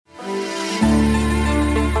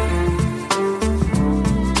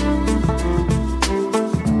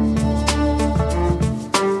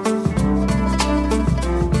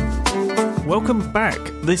Welcome back.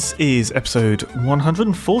 This is episode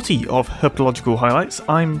 140 of Herpetological Highlights.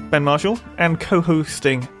 I'm Ben Marshall, and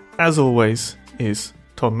co-hosting, as always, is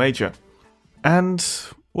Tom Major. And,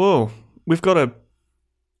 whoa, we've got a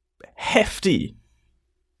hefty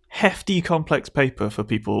complex paper for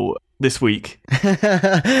people this week.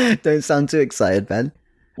 Don't sound too excited, Ben.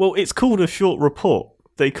 Well, it's called a short report.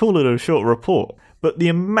 They call it a short report, but the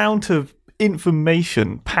amount of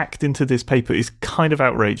information packed into this paper is kind of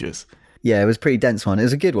outrageous. Yeah, it was a pretty dense one. It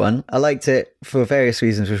was a good one. I liked it for various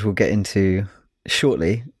reasons, which we'll get into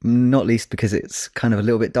shortly, not least because it's kind of a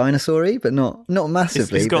little bit dinosaur-y, but not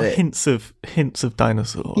massively. It's got hints of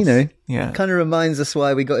dinosaurs. You know, yeah. Kind of reminds us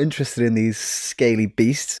why we got interested in these scaly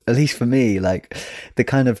beasts, at least for me, like the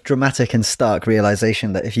kind of dramatic and stark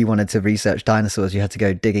realization that if you wanted to research dinosaurs, you had to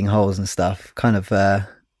go digging holes and stuff, kind of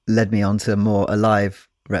led me on to more alive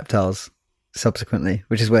reptiles subsequently,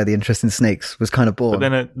 which is where the interest in snakes was kind of born.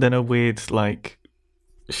 But then a weird, like,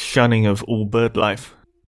 shunning of all bird life.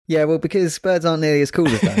 Yeah, well, because birds aren't nearly as cool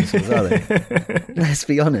as dinosaurs, are they? Let's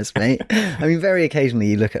be honest, mate. I mean, very occasionally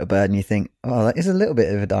you look at a bird and you think, oh, that is a little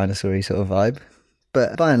bit of a dinosaur-y sort of vibe.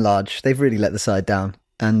 But by and large, they've really let the side down.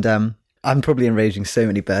 And I'm probably enraging so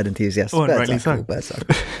many bird enthusiasts. Oh, and rightly so. Cool, birds are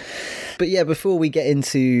cool. But yeah, before we get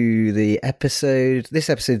into the episode, this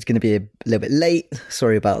episode is going to be a little bit late.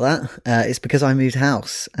 Sorry about that. It's because I moved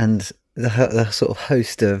house, and the sort of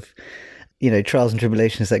host of, you know, trials and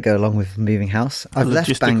tribulations that go along with moving house. I've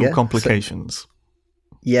left Bangor. Logistical complications. So,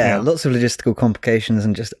 yeah, lots of logistical complications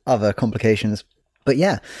and just other complications. But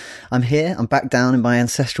yeah, I'm here. I'm back down in my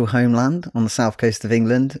ancestral homeland on the south coast of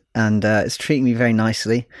England, and it's treating me very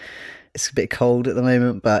nicely. It's a bit cold at the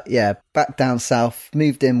moment, but yeah, back down south,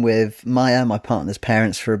 moved in with Maya, my partner's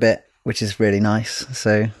parents, for a bit, which is really nice.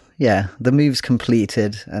 So yeah, the move's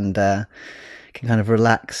completed, and can kind of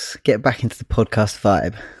relax, get back into the podcast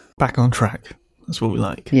vibe. Back on track. That's what we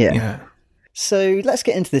like. Yeah. So let's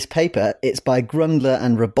get into this paper. It's by Grundler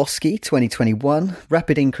and Roboski, 2021.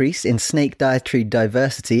 Rapid increase in snake dietary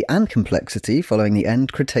diversity and complexity following the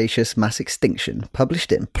end Cretaceous mass extinction,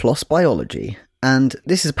 published in PLOS Biology. And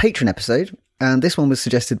this is a Patreon episode, and this one was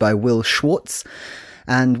suggested by Will Schwartz.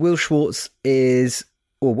 And Will Schwartz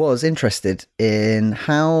was interested in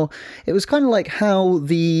how it was kind of like how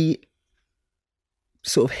the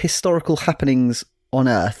sort of historical happenings on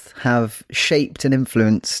Earth have shaped and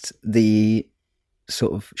influenced the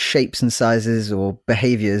sort of shapes and sizes or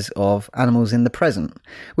behaviours of animals in the present,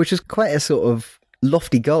 which is quite a sort of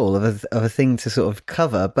lofty goal of a thing to sort of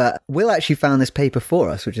cover. But Will actually found this paper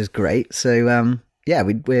for us, which is great. So yeah,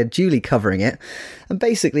 we're duly covering it. And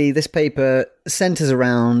basically this paper centres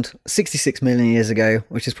around 66 million years ago,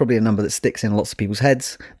 which is probably a number that sticks in lots of people's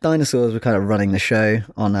heads. Dinosaurs were kind of running the show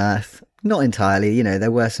on Earth. Not entirely, you know,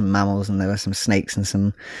 there were some mammals and there were some snakes and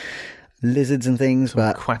some lizards and things,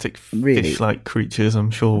 but aquatic really, fish-like creatures,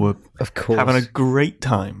 I'm sure, were having a great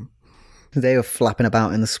time. They were flapping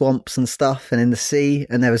about in the swamps and stuff and in the sea,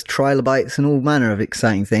 and there was trilobites and all manner of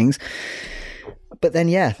exciting things. But then,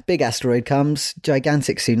 yeah, big asteroid comes,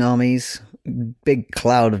 gigantic tsunamis, big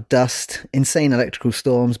cloud of dust, insane electrical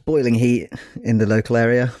storms, boiling heat in the local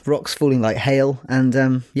area, rocks falling like hail, and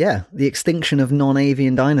the extinction of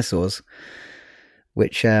non-avian dinosaurs,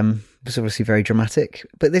 which was obviously very dramatic.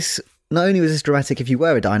 But not only was this dramatic if you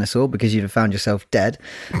were a dinosaur, because you'd have found yourself dead,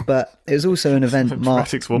 but it was also an event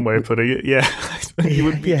Dramatic's one way of putting it, yeah. You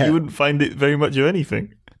wouldn't find it very much of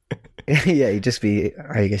anything. Yeah,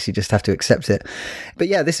 I guess you just have to accept it. But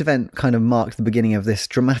yeah, this event kind of marked the beginning of this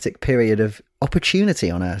dramatic period of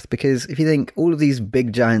opportunity on Earth, because if you think, all of these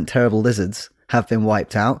big, giant, terrible lizards have been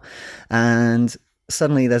wiped out, and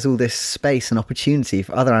suddenly there's all this space and opportunity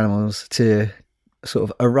for other animals to sort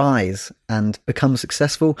of arise and become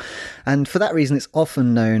successful. And for that reason, it's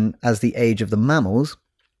often known as the age of the mammals.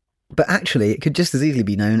 But actually, it could just as easily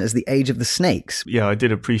be known as the age of the snakes. Yeah, I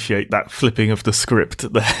did appreciate that flipping of the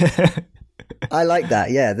script there. I like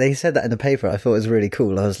that, yeah. They said that in the paper. I thought it was really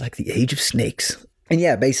cool. I was like, the age of snakes. And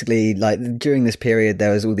yeah, basically, like, during this period,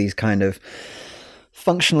 there was all these kind of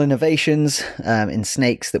functional innovations in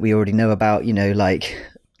snakes that we already know about. You know, like,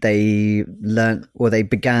 they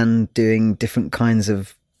began doing different kinds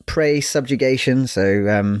of prey subjugation,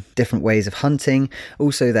 so different ways of hunting.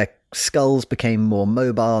 Also, their skulls became more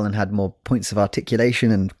mobile and had more points of articulation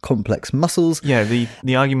and complex muscles. Yeah,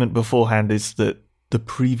 the argument beforehand is that the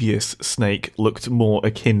previous snake looked more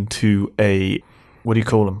akin to a, what do you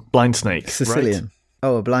call them? Blind snake, Sicilian. Right?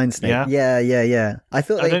 Oh, a blind snake. Yeah. I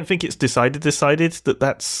don't think it's decided that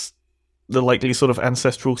that's the likely sort of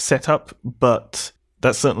ancestral setup, but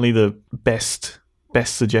that's certainly the best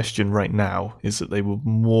suggestion right now, is that they were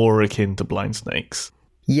more akin to blind snakes.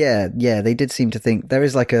 Yeah, they did seem to think there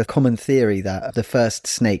is like a common theory that the first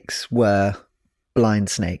snakes were blind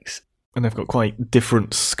snakes. And they've got quite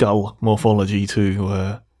different skull morphology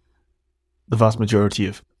to the vast majority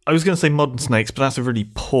of... I was going to say modern snakes, but that's a really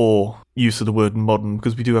poor use of the word modern,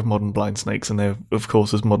 because we do have modern blind snakes, and they're, of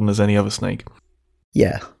course, as modern as any other snake.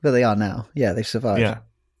 Yeah, but they are now. Yeah, they've survived. Yeah.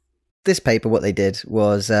 This paper, what they did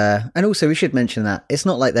was... and also, we should mention that it's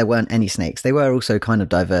not like there weren't any snakes. They were also kind of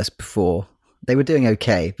diverse before. They were doing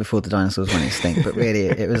okay before the dinosaurs went extinct, but really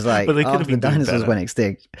it was like but they could after have been the dinosaurs went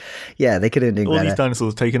extinct. Yeah, they could have been doing better. All these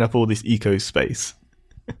dinosaurs taking up all this eco space.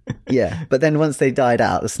 Yeah, but then once they died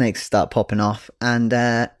out, the snakes start popping off. And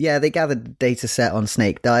they gathered a data set on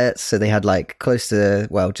snake diets. So they had like close to,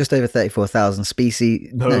 just over 34,000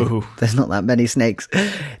 species. No, there's not that many snakes.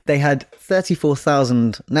 They had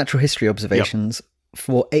 34,000 natural history observations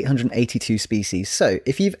for 882 species. So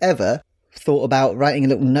if you've ever thought about writing a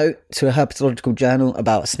little note to a herpetological journal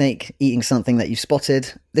about a snake eating something that you've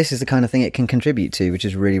spotted, this is the kind of thing it can contribute to, which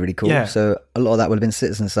is really, really cool. Yeah. So a lot of that would have been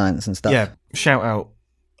citizen science and stuff. Yeah, shout out.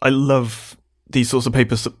 I love these sorts of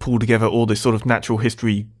papers that pull together all this sort of natural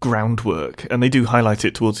history groundwork, and they do highlight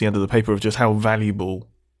it towards the end of the paper of just how valuable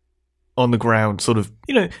on the ground sort of,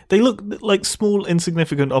 they look like small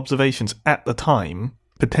insignificant observations at the time,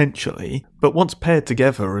 potentially, but once paired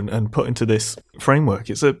together and put into this framework,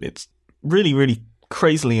 it's really, really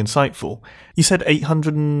crazily insightful. You said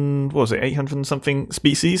 800 and something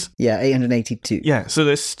species? Yeah, 882. Yeah, so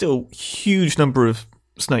there's still a huge number of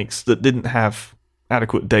snakes that didn't have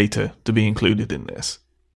adequate data to be included in this.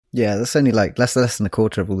 Yeah, that's only like less than a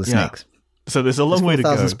quarter of all the snakes. So there's a long way to go.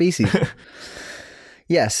 4,000 species.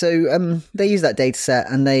 Yeah, so they use that data set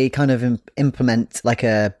and they kind of implement like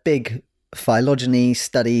a big phylogeny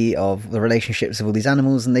study of the relationships of all these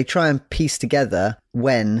animals, and they try and piece together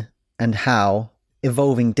when and how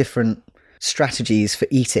evolving different strategies for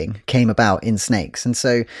eating came about in snakes. And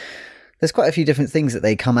so there's quite a few different things that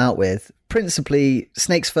they come out with. Principally,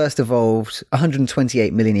 snakes first evolved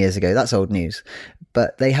 128 million years ago. That's old news.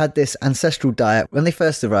 But they had this ancestral diet when they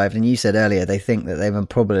first arrived, and you said earlier they think that they were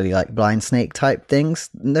probably like blind snake type things.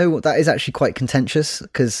 No, that is actually quite contentious,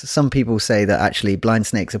 because some people say that actually blind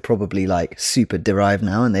snakes are probably like super derived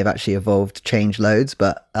now and they've actually evolved, changed loads,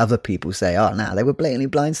 but other people say, they were blatantly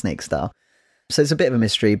blind snake style. So it's a bit of a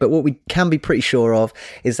mystery, but what we can be pretty sure of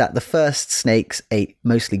is that the first snakes ate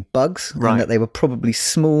mostly bugs, and that they were probably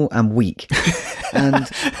small and weak. And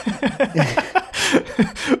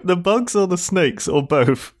the bugs or the snakes or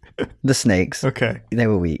both? The snakes. Okay. They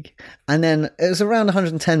were weak. And then it was around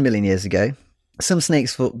 110 million years ago, some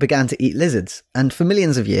snakes began to eat lizards. And for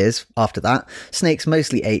millions of years after that, snakes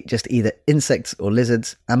mostly ate just either insects or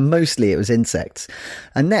lizards, and mostly it was insects.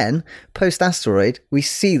 And then, post-asteroid, we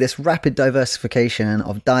see this rapid diversification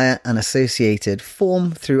of diet and associated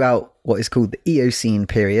form throughout what is called the Eocene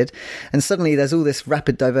period. And suddenly there's all this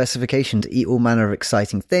rapid diversification to eat all manner of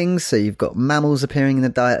exciting things. So you've got mammals appearing in the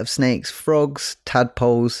diet of snakes, frogs,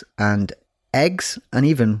 tadpoles, and eggs, and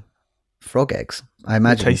even frog eggs, I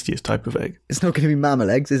imagine. The tastiest type of egg. It's not going to be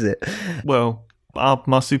mammal eggs, is it? Well, are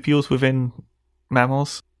marsupials within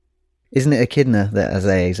mammals? Isn't it echidna that has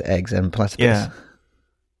eggs and platypus? Yeah.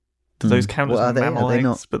 Do those count as mammal eggs?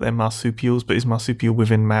 Not? But they're marsupials. But is marsupial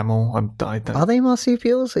within mammal? Are they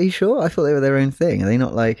marsupials? Are you sure? I thought they were their own thing. Are they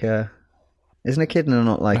not like... Isn't echidna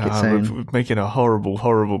not like its own... We're making a horrible,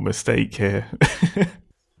 horrible mistake here.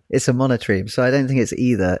 It's a monotreme, so I don't think it's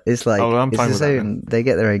either. It's like... I'm fine with that. They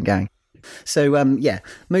get their own gang. So,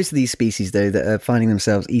 most of these species, though, that are finding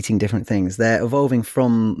themselves eating different things, they're evolving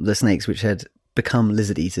from the snakes which had become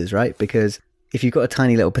lizard eaters, right? Because if you've got a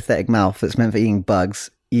tiny little pathetic mouth that's meant for eating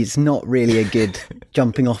bugs, it's not really a good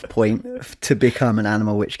jumping off point to become an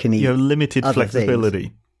animal which can eat. You have limited flexibility.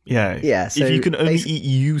 Things. Yeah. So if you can only eat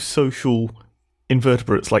eusocial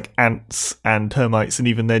invertebrates like ants and termites, and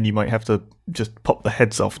even then you might have to just pop the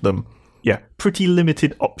heads off them. Yeah, pretty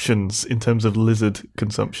limited options in terms of lizard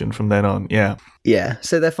consumption from then on, yeah. Yeah,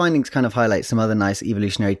 so their findings kind of highlight some other nice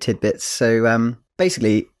evolutionary tidbits. So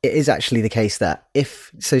basically, it is actually the case that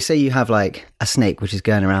say you have like a snake which is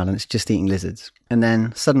going around and it's just eating lizards, and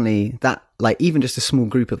then suddenly that, like even just a small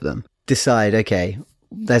group of them, decide, okay,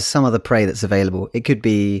 there's some other prey that's available. It could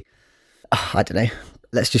be, I don't know,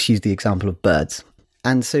 let's just use the example of birds.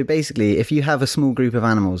 And so basically, if you have a small group of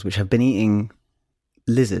animals which have been eating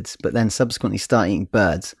lizards, but then subsequently start eating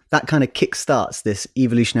birds, that kind of kickstarts this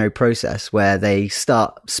evolutionary process where they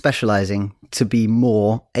start specializing to be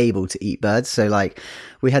more able to eat birds. So like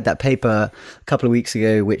we had that paper a couple of weeks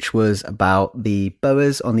ago, which was about the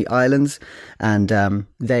boas on the islands, and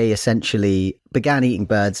they essentially began eating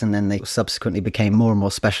birds, and then they subsequently became more and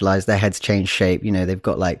more specialized. Their heads changed shape. You know, they've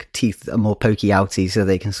got like teeth that are more pokey outy, so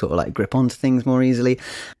they can sort of like grip onto things more easily.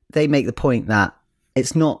 They make the point that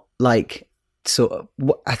it's not like sort of,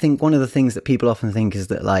 I think one of the things that people often think is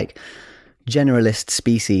that like generalist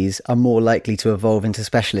species are more likely to evolve into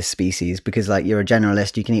specialist species, because like you're a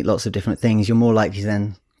generalist, you can eat lots of different things, you're more likely to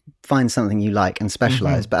then find something you like and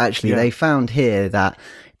specialize. But actually they found here that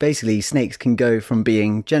basically snakes can go from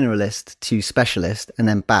being generalist to specialist and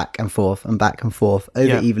then back and forth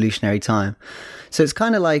over evolutionary time. So it's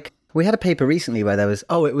kind of like, we had a paper recently where there was,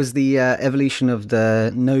 it was the evolution of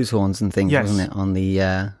the nose horns and things, wasn't it? On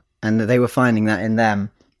the and they were finding that in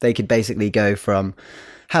them, they could basically go from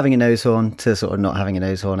having a nose horn to sort of not having a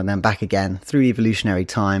nose horn and then back again through evolutionary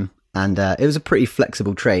time. And it was a pretty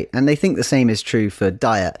flexible trait. And they think the same is true for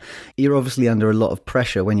diet. You're obviously under a lot of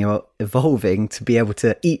pressure when you're evolving to be able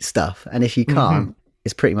to eat stuff. And if you can't,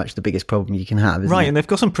 it's pretty much the biggest problem you can have, isn't it? And they've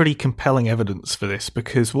got some pretty compelling evidence for this,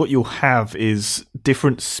 because what you'll have is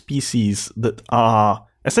different species that are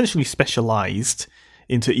essentially specialized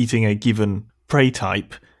into eating a given prey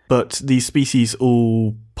type, but these species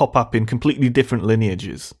all pop up in completely different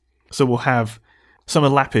lineages. So we'll have some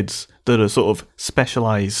elapids that are sort of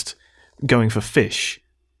specialized going for fish,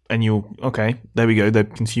 and there we go, they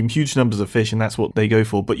consume huge numbers of fish and that's what they go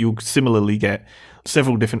for. But you'll similarly get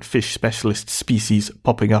several different fish specialist species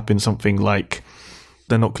popping up in something like,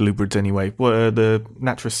 they're not colubrids anyway, what are the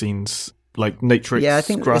natricines, like natrix, I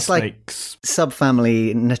think grass it's like snakes.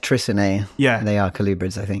 Subfamily Natricinae. Yeah. They are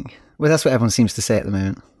colubrids, I think. Well, that's what everyone seems to say at the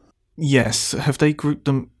moment. Yes. Have they grouped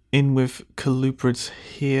them in with colubrids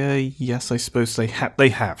here? Yes, I suppose they have. They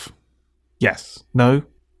have. Yes. No?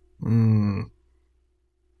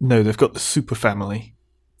 No, they've got the superfamily.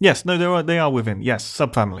 Yes, no, they are within. Yes,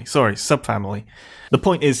 subfamily. Sorry, subfamily. The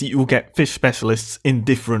point is you will get fish specialists in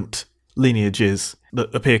different lineages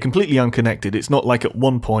that appear completely unconnected. It's not like at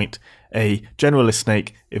one point a generalist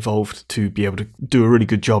snake evolved to be able to do a really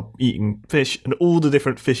good job eating fish, and all the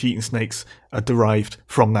different fish-eating snakes are derived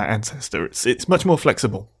from that ancestor. It's much more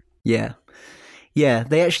flexible. Yeah. Yeah,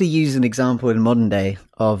 they actually use an example in modern day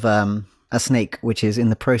of a snake which is in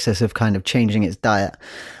the process of kind of changing its diet.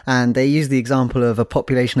 And they use the example of a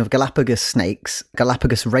population of Galapagos snakes,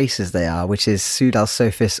 Galapagos races they are, which is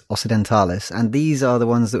Pseudalsophis occidentalis. And these are the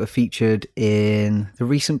ones that were featured in the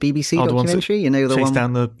recent BBC documentary. You know, the chase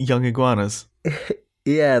down the young iguanas.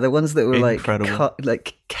 Yeah, the ones that were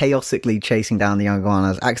like chaotically chasing down the young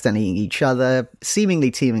iguanas, accidentally eating each other,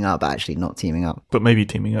 seemingly teaming up, but actually not teaming up. But maybe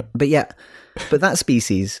teaming up. But that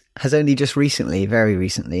species has only just recently, very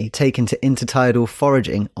recently, taken to intertidal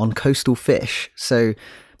foraging on coastal fish. So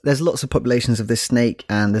there's lots of populations of this snake,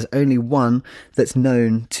 and there's only one that's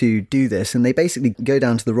known to do this. And they basically go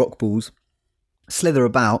down to the rock pools, slither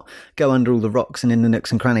about, go under all the rocks and in the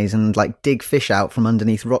nooks and crannies, and like dig fish out from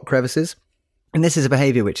underneath rock crevices. And this is a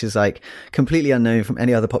behavior which is like completely unknown from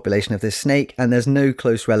any other population of this snake, and there's no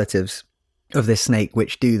close relatives of this snake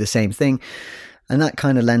which do the same thing. And that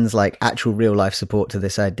kind of lends like actual real life support to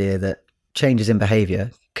this idea that changes in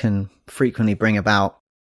behavior can frequently bring about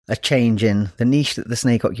a change in the niche that the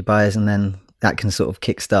snake occupies, and then that can sort of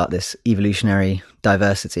kickstart this evolutionary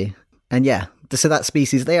diversity. And yeah, so that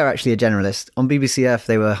species, they are actually a generalist. On BBC Earth,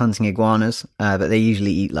 they were hunting iguanas, but they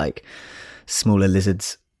usually eat like smaller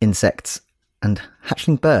lizards, insects, and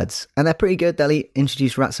hatchling birds. And they're pretty good. They'll eat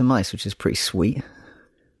introduced rats and mice, which is pretty sweet.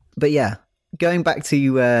 But yeah, going back to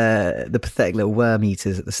the pathetic little worm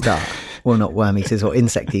eaters at the start. Well, not worm eaters or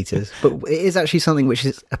insect eaters, but it is actually something which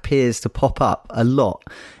appears to pop up a lot,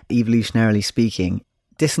 evolutionarily speaking.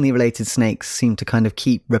 Distantly related snakes seem to kind of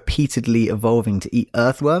keep repeatedly evolving to eat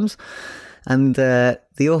earthworms. And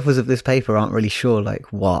the authors of this paper aren't really sure like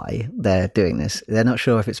why they're doing this. They're not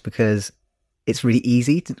sure if it's because it's really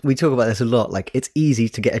easy. We talk about this a lot. Like, it's easy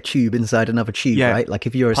to get a tube inside another tube, right? Like,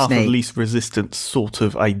 if you're a path snake, of least resistance sort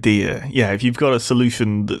of idea. Yeah, if you've got a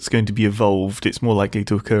solution that's going to be evolved, it's more likely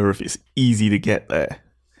to occur if it's easy to get there.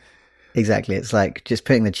 Exactly. It's like just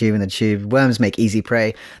putting the tube in the tube. Worms make easy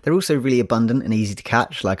prey. They're also really abundant and easy to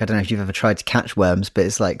catch. Like, I don't know if you've ever tried to catch worms, but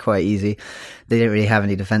it's like quite easy. They don't really have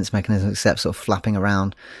any defense mechanisms except sort of flapping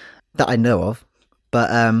around that I know of.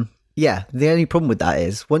 But yeah, the only problem with that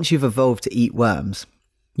is once you've evolved to eat worms,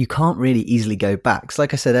 you can't really easily go back. So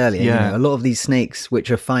like I said earlier, you know, a lot of these snakes which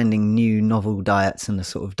are finding new novel diets and are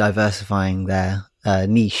sort of diversifying their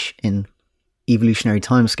niche in evolutionary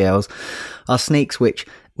timescales are snakes which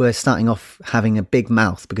were starting off having a big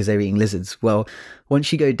mouth because they were eating lizards. Well,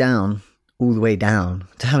 once you go down, all the way down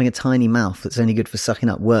to having a tiny mouth that's only good for sucking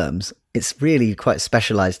up worms, it's really quite a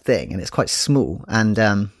specialized thing, and it's quite small. And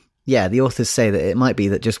the authors say that it might be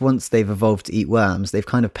that just once they've evolved to eat worms, they've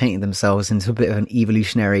kind of painted themselves into a bit of an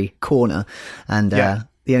evolutionary corner, and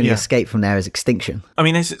the only escape from there is extinction. I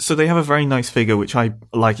mean, so they have a very nice figure, which I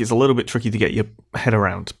like. It's a little bit tricky to get your head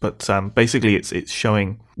around, but basically it's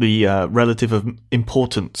showing the relative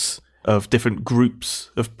importance of different groups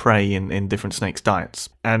of prey in different snakes' diets.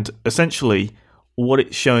 And essentially, what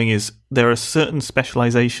it's showing is there are certain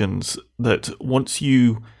specializations that once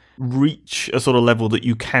you reach a sort of level that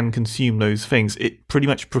you can consume those things, it pretty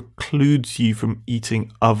much precludes you from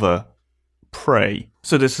eating other prey.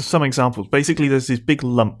 So there's some examples. Basically, there's this big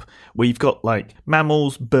lump where you've got like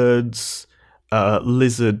mammals, birds,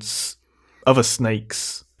 lizards, other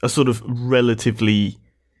snakes are sort of relatively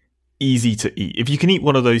easy to eat. If you can eat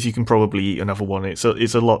one of those, you can probably eat another one. It's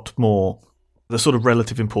a lot more, the sort of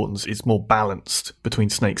relative importance is more balanced between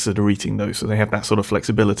snakes that are eating those, so they have that sort of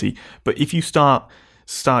flexibility. But if you start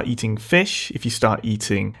eating fish, if you start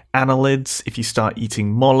eating annelids, if you start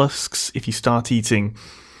eating mollusks, if you start eating,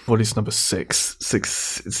 what is number 6?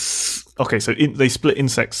 Okay, so they split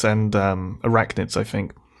insects and arachnids, I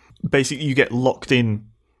think. Basically, you get locked in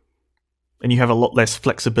and you have a lot less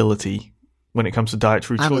flexibility when it comes to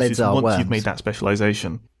dietary choices once worms. You've made that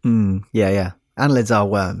specialization. Yeah. Annelids are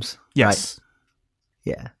worms. Yes.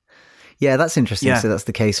 Right? Yeah, that's interesting. Yeah. So that's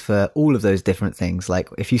the case for all of those different things. Like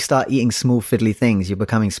if you start eating small fiddly things, you're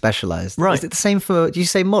becoming specialized. Right. Is it the same for, do you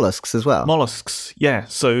say mollusks as well? Mollusks, yeah.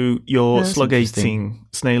 So your slug-eating,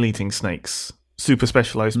 snail-eating snakes, super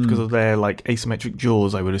specialized because of their like asymmetric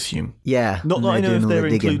jaws, I would assume. Yeah. Not that I know if they're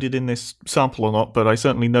included in this sample or not, but I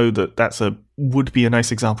certainly know that would be a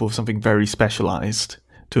nice example of something very specialized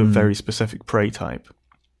to a very specific prey type.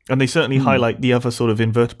 And they certainly highlight the other sort of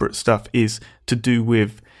invertebrate stuff is to do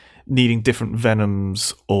with needing different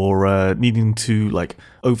venoms or needing to like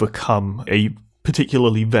overcome a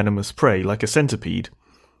particularly venomous prey like a centipede.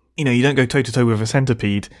 You know, you don't go toe-to-toe with a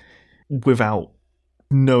centipede without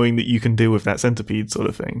knowing that you can deal with that centipede sort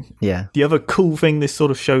of thing. Yeah. The other cool thing this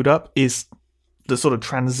sort of showed up is the sort of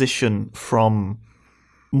transition from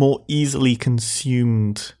more easily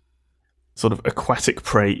consumed sort of aquatic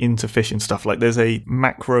prey into fish and stuff. Like there's a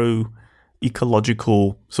macro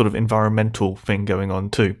ecological sort of environmental thing going on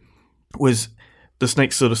too. Was the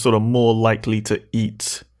snakes sort of more likely to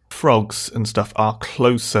eat frogs and stuff are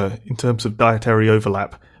closer in terms of dietary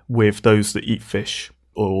overlap with those that eat fish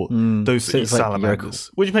or those that eat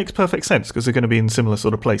salamanders, which makes perfect sense because they're going to be in similar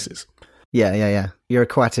sort of places. Yeah. You're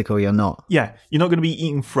aquatic or you're not. Yeah, you're not going to be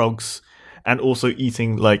eating frogs and also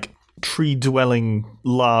eating like tree-dwelling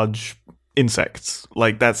large insects.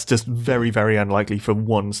 Like that's just very, very unlikely for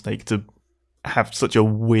one snake to have such a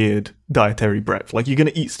weird dietary breadth. Like you're going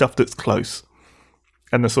to eat stuff that's close.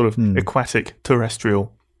 And the sort of aquatic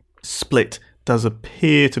terrestrial split does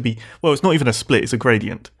appear to be, well, it's not even a split, it's a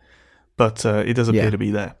gradient, but it does appear to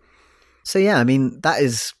be there. So yeah, I mean, that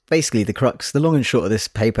is basically the crux. The long and short of this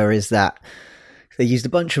paper is that they used a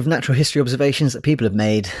bunch of natural history observations that people have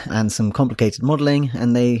made and some complicated modelling,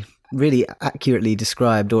 and they really accurately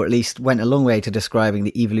described, or at least went a long way to describing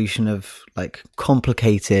the evolution of like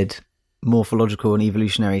complicated morphological and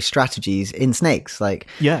evolutionary strategies in snakes. Like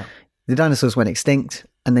the dinosaurs went extinct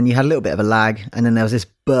and then you had a little bit of a lag and then there was this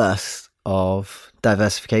burst of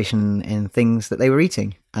diversification in things that they were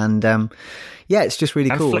eating. And it's just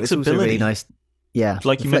really cool. It's also really nice. Yeah.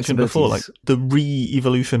 Like you mentioned before, like the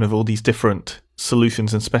re-evolution of all these different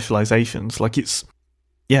solutions and specializations. Like it's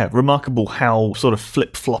remarkable how sort of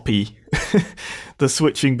flip-floppy the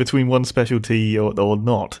switching between one specialty or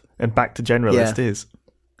not and back to generalist is.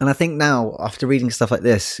 And I think now, after reading stuff like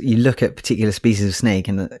this, you look at particular species of snake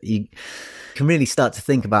and you can really start to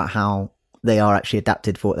think about how they are actually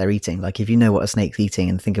adapted for what they're eating. Like if you know what a snake's eating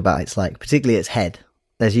and think about its like, particularly its head,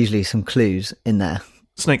 there's usually some clues in there.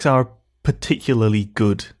 Snakes are a particularly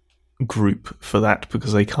good group for that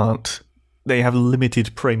because they have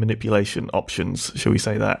limited prey manipulation options, shall we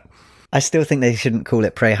say that. I still think they shouldn't call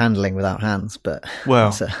it prey handling without hands, but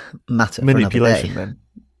it's a matter for manipulation another day. Then.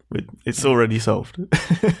 It's already solved.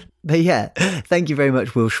 But yeah, thank you very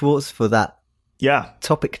much, Will Schwartz, for that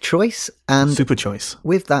topic choice. And super choice.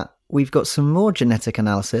 With that, we've got some more genetic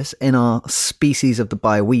analysis in our Species of the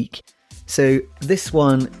Bi-Week. So this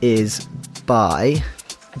one is by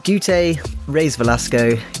Gute, Reyes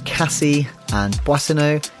Velasco, Cassie and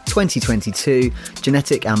Boissonneau, 2022,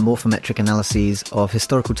 genetic and morphometric analyses of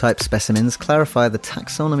historical type specimens clarify the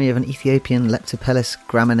taxonomy of an Ethiopian Leptopellis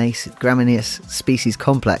gramineus species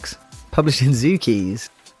complex, published in Zookeys.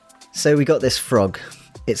 So we got this frog.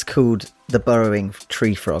 It's called the burrowing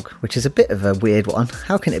tree frog, which is a bit of a weird one.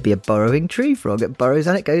 How can it be a burrowing tree frog? It burrows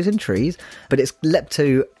and it goes in trees, but it's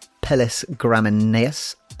Leptopellis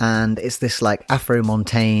gramineus, and it's this like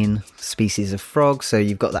Afro-montane species of frog. So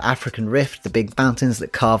you've got the African rift, the big mountains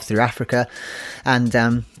that carve through Africa,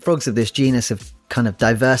 and frogs of this genus have kind of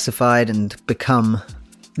diversified and become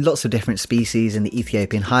lots of different species in the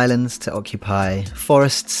Ethiopian highlands to occupy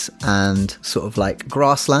forests and sort of like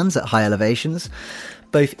grasslands at high elevations,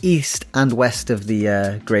 both east and west of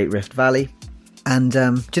the Great Rift Valley. And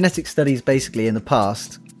genetic studies basically in the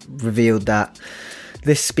past revealed that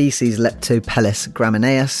this species, Leptopellis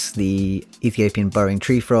gramineus, the Ethiopian burrowing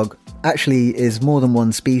tree frog, actually is more than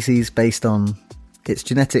one species based on its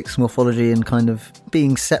genetics, morphology, and kind of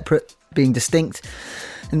being separate, being distinct.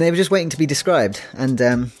 And they were just waiting to be described.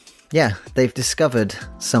 And they've discovered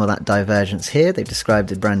some of that divergence here. They've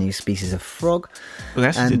described a brand new species of frog. Well, they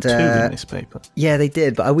actually did two in this paper. Yeah, they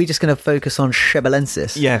did. But are we just going to focus on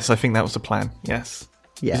Shebelensis? Yes, I think that was the plan. Yes.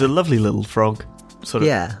 Yeah. It's a lovely little frog. Sort of.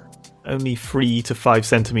 Yeah. Only 3 to 5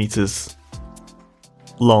 centimetres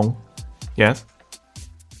long. Yes?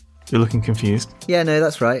 You're looking confused. Yeah, no,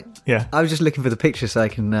 that's right. Yeah. I was just looking for the picture so I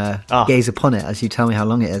can gaze upon it as you tell me how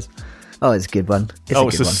long it is. Oh, it's a good one.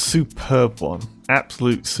 It's a superb one.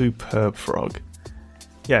 Absolute superb frog.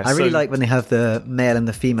 Yeah, I really like when they have the male and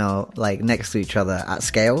the female like next to each other at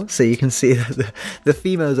scale, so you can see that the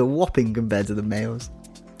females are whopping compared to the males.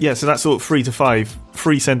 Yeah, so that's sort of 3 to 5.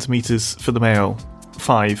 3 centimetres for the male,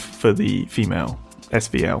 5 for the female.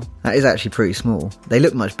 SVL. That is actually pretty small. They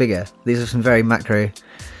look much bigger. These are some very macro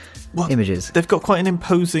images. They've got quite an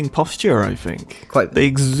imposing posture, I think. They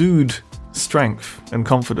exude strength and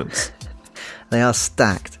confidence. They are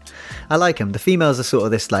stacked. I like them. The females are sort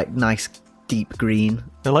of this like nice deep green.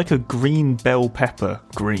 They're like a green bell pepper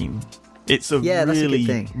green. It's a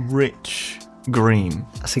really rich green.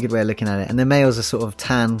 That's a good way of looking at it. And the males are sort of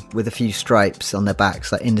tan with a few stripes on their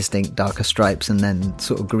backs, like indistinct darker stripes, and then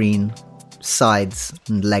sort of green sides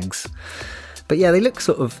and legs. But yeah, they look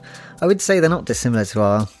sort of, I would say they're not dissimilar to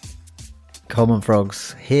our common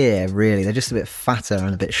frogs here, really. They're just a bit fatter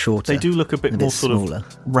and a bit shorter. They do look a bit more smaller.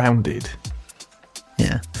 Sort of rounded.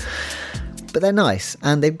 Yeah. But they're nice,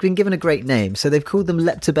 and they've been given a great name. So they've called them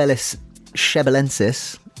Leptopellis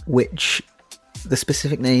shebelensis, which the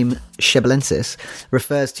specific name shebelensis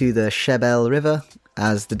refers to the Shebel River,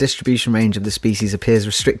 as the distribution range of the species appears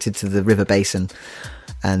restricted to the river basin,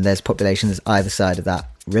 and there's populations either side of that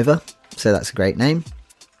river. So that's a great name.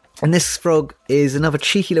 And this frog is another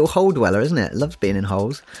cheeky little hole dweller, isn't it? Loves being in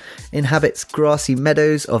holes. Inhabits grassy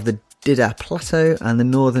meadows of the Dida Plateau and the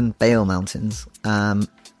northern Bale Mountains.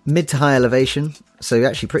 Mid to high elevation, so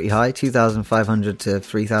actually pretty high, 2,500 to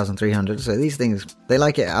 3,300. So these things, they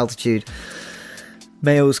like it at altitude.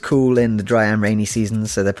 Males cool in the dry and rainy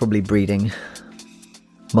seasons, so they're probably breeding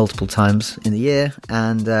multiple times in the year.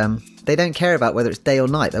 And they don't care about whether it's day or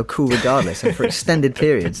night. They'll cool regardless. And for extended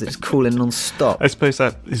periods, it's cooling non-stop. I suppose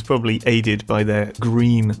that is probably aided by their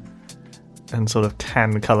green and sort of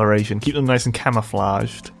tan coloration. Keep them nice and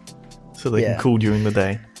camouflaged so they can cool during the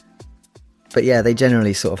day. But yeah, they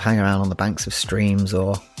generally sort of hang around on the banks of streams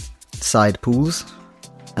or side pools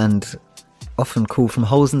and often cool from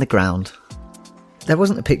holes in the ground. There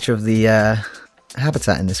wasn't a picture of the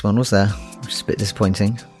habitat in this one, was there? Which is a bit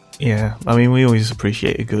disappointing. Yeah, I mean, we always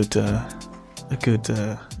appreciate a good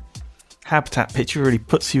habitat picture. Really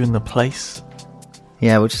puts you in the place.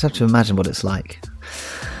 Yeah, we'll just have to imagine what it's like.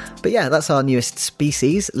 But yeah, that's our newest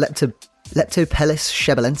species, Leptopellis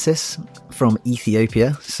shebelensis from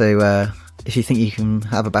Ethiopia. So if you think you can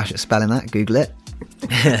have a bash at spelling that, Google it.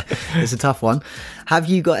 It's a tough one. Have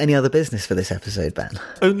you got any other business for this episode, Ben?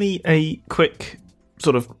 Only a quick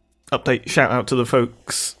sort of update, shout out to the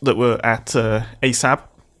folks that were at ASAB.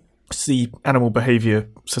 It's the Animal Behaviour,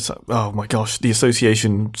 the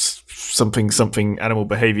Association something Animal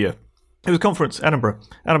Behaviour. It was a conference, Edinburgh,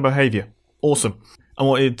 Animal Behaviour. Awesome. I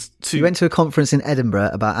wanted to... You went to a conference in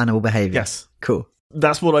Edinburgh about animal behaviour? Yes. Cool.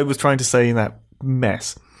 That's what I was trying to say in that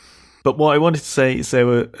mess. But what I wanted to say is there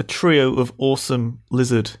were a trio of awesome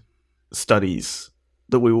lizard studies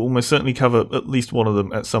that we will almost certainly cover at least one of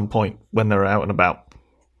them at some point when they're out and about.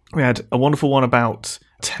 We had a wonderful one about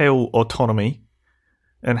tail autonomy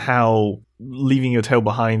and how leaving your tail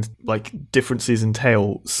behind, like differences in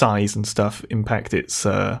tail size and stuff, impact its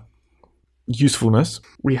usefulness.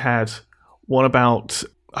 We had one about,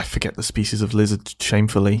 I forget the species of lizard,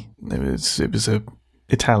 shamefully. It was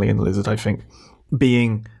Italian lizard, I think,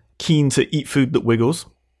 being keen to eat food that wiggles.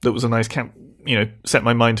 That was a nice set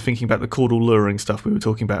my mind thinking about the caudal luring stuff we were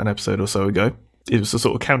talking about an episode or so ago. It was a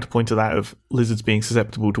sort of counterpoint to that of lizards being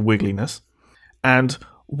susceptible to wiggliness. And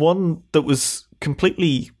one that was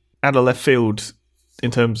completely out of left field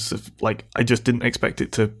in terms of, like, I just didn't expect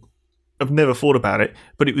it to... I've never thought about it,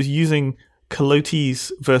 but it was using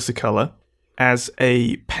Calotes versicolor as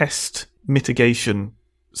a pest mitigation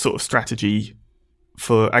sort of strategy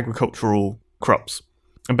for agricultural crops,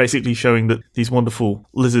 and basically showing that these wonderful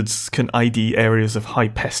lizards can ID areas of high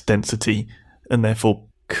pest density and therefore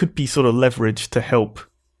could be sort of leveraged to help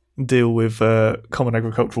deal with common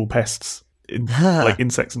agricultural pests, like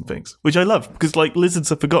insects and things, which I love, because like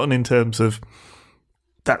lizards are forgotten in terms of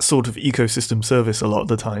that sort of ecosystem service a lot of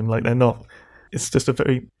the time. Like they're not... It's just a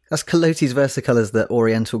very... That's Calotes versicolor, the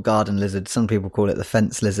oriental garden lizard. Some people call it the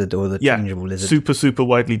fence lizard or the changeable lizard. Super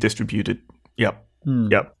widely distributed. Yep.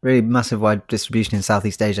 Yep. Really massive wide distribution in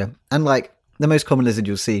Southeast Asia. And like the most common lizard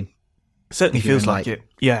you'll see. Certainly feels like it.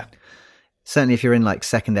 Yeah. Certainly if you're in like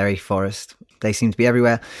secondary forest, they seem to be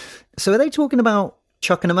everywhere. So are they talking about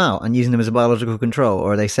chucking them out and using them as a biological control,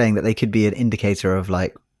 or are they saying that they could be an indicator of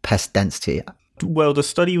like pest density? Well, the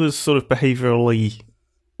study was sort of behaviourally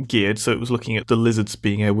geared, so it was looking at the lizards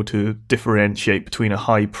being able to differentiate between a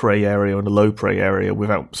high prey area and a low prey area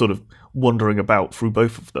without sort of wandering about through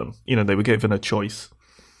both of them. You know, they were given a choice.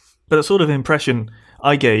 But the sort of impression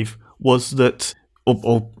I gave was that,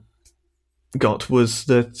 was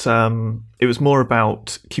that it was more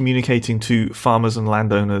about communicating to farmers and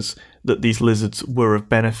landowners that these lizards were of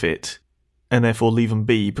benefit and therefore leave them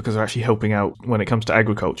be because they're actually helping out when it comes to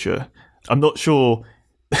agriculture. I'm not sure...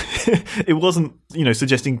 it wasn't,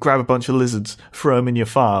 suggesting grab a bunch of lizards, throw them in your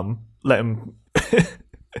farm, let them...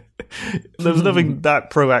 There was nothing that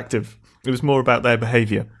proactive. It was more about their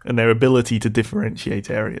behaviour and their ability to differentiate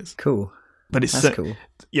areas. Cool. But That's cool.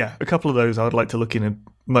 Yeah, a couple of those I would like to look in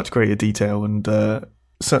much greater detail, and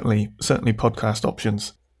certainly podcast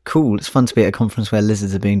options. Cool. It's fun to be at a conference where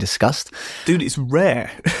lizards are being discussed. Dude, it's rare.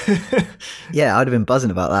 Yeah, I'd have been buzzing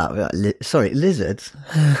about that. Sorry, lizards?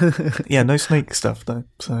 Yeah, no snake stuff, though.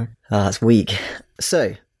 So that's weak.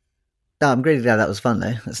 So, I'm really glad that was fun,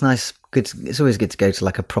 though. It's nice. Good. It's always good to go to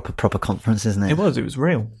like a proper conference, isn't it? It was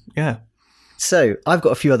real. Yeah. So, I've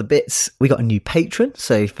got a few other bits. We got a new patron,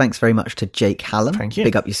 so thanks very much to Jake Hallam. Thank you.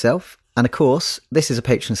 Big up yourself. And of course, this is a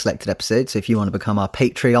patron selected episode, so if you want to become our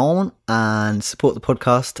Patreon and support the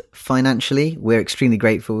podcast financially, we're extremely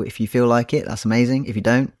grateful. If you feel like it, that's amazing. If you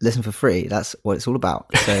don't, listen for free. That's what it's all about.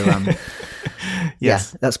 So, yes. Yeah,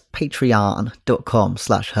 that's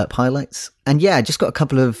patreon.com/herp highlights. And yeah, just got a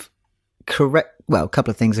couple of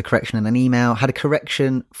things, a correction and an email. Had a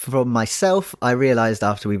correction from myself. I realised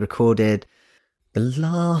after we recorded the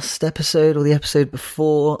last episode or the episode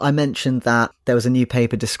before, I mentioned that there was a new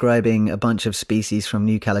paper describing a bunch of species from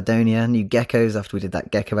New Caledonia, new geckos, after we did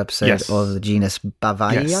that gecko episode of the genus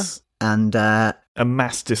Bavaria. Yes. And a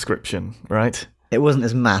mass description, right? It wasn't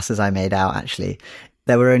as mass as I made out, actually.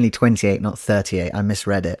 There were only 28, not 38. I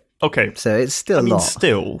misread it. Okay. So it's still a lot.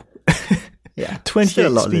 Still. Yeah.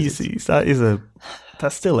 28 species.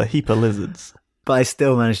 That's still a heap of lizards. But I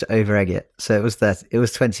still managed to over-egg it. So it was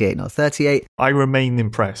 28, not 38. I remain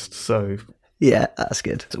impressed, so... Yeah, that's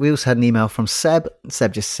good. We also had an email from Seb.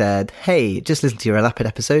 Seb just said, hey, just listen to your Elapid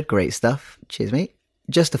episode. Great stuff. Cheers, mate.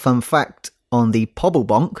 Just a fun fact on the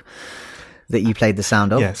Pobblebonk that you played the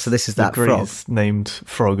sound of. Yes, so this is that the frog. greatest named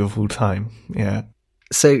frog of all time. Yeah.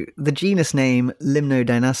 So the genus name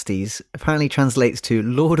Limnodynastes apparently translates to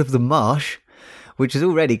Lord of the Marsh, which is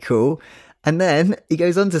already cool. And then he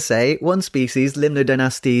goes on to say, one species,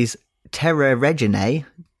 Limnodynastes terrareginae,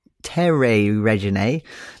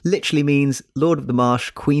 literally means Lord of the Marsh,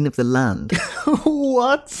 Queen of the Land.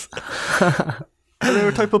 What? And they're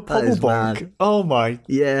a type of Pobblebonk. Oh my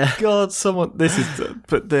God,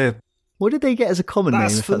 What did they get as a common name,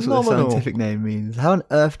 if that's what the scientific name means? How on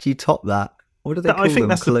earth do you top that? What do they call them? I think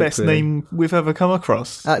that's the best name we've ever come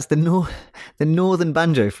across. That's the northern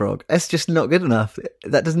banjo frog. That's just not good enough.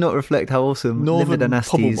 That does not reflect how awesome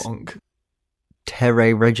Limnodynastes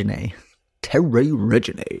terrareginae.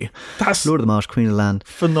 That's Lord of the Marsh, Queen of the Land.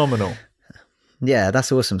 Phenomenal. Yeah,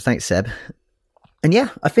 that's awesome. Thanks, Seb. And yeah,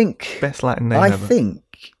 I think best Latin name ever.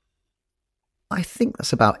 I think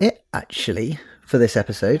that's about it, actually, for this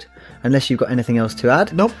episode. Unless you've got anything else to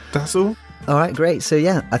add. Nope, that's all. All right, great. So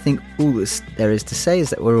yeah, I think all there is to say is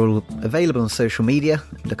that we're all available on social media.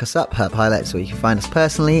 Look us up, Herp Highlights, or you can find us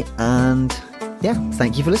personally. And yeah,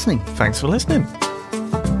 thank you for listening. Thanks for listening.